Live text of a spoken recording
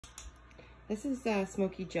This is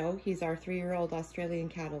Smokey Joe. He's our 3-year-old Australian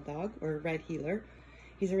cattle dog, or red heeler.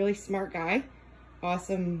 He's a really smart guy,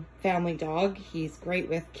 awesome family dog. He's great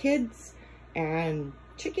with kids and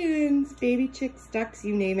chickens, baby chicks, ducks,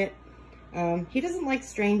 you name it. He doesn't like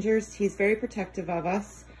strangers. He's very protective of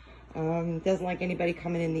us. Doesn't like anybody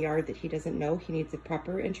coming in the yard that he doesn't know. He needs a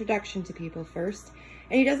proper introduction to people first.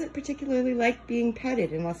 And he doesn't particularly like being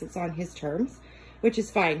petted unless it's on his terms, which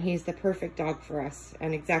is fine. He's the perfect dog for us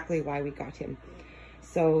and exactly why we got him.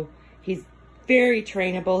 So he's very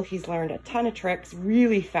trainable. He's learned a ton of tricks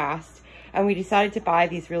really fast. And we decided to buy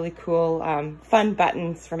these really cool fun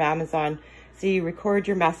buttons from Amazon. So you record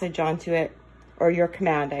your message onto it, or your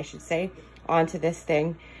command, I should say, onto this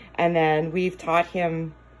thing. And then we've taught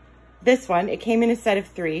him this one. It came in a set of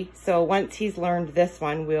 3. So once he's learned this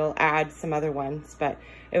one, we'll add some other ones. But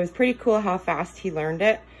it was pretty cool how fast he learned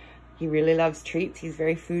it. He really loves treats. He's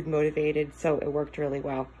very food motivated, so it worked really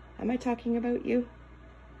well. Am I talking about you?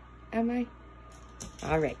 Am I?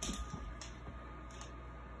 All right.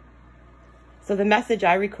 So the message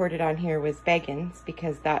I recorded on here was Beggins,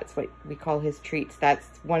 because that's what we call his treats. That's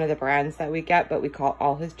one of the brands that we get, but we call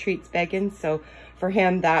all his treats Beggins. So for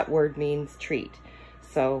him, that word means treat.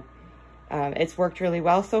 So it's worked really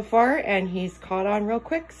well so far, and he's caught on real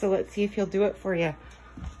quick. So let's see if he'll do it for you.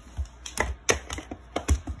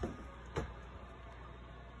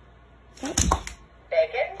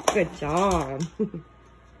 Beggins. Good job.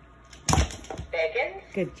 Beggins.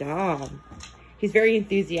 Good job. He's very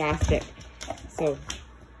enthusiastic. So,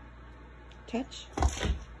 touch.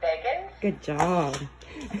 Beggins. Good job.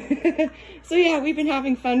 So yeah, we've been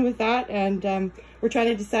having fun with that, and we're trying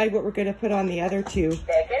to decide what we're going to put on the other 2.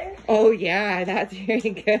 Beggins. Oh yeah, that's very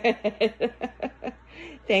good.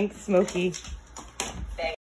 Thanks, Smokey.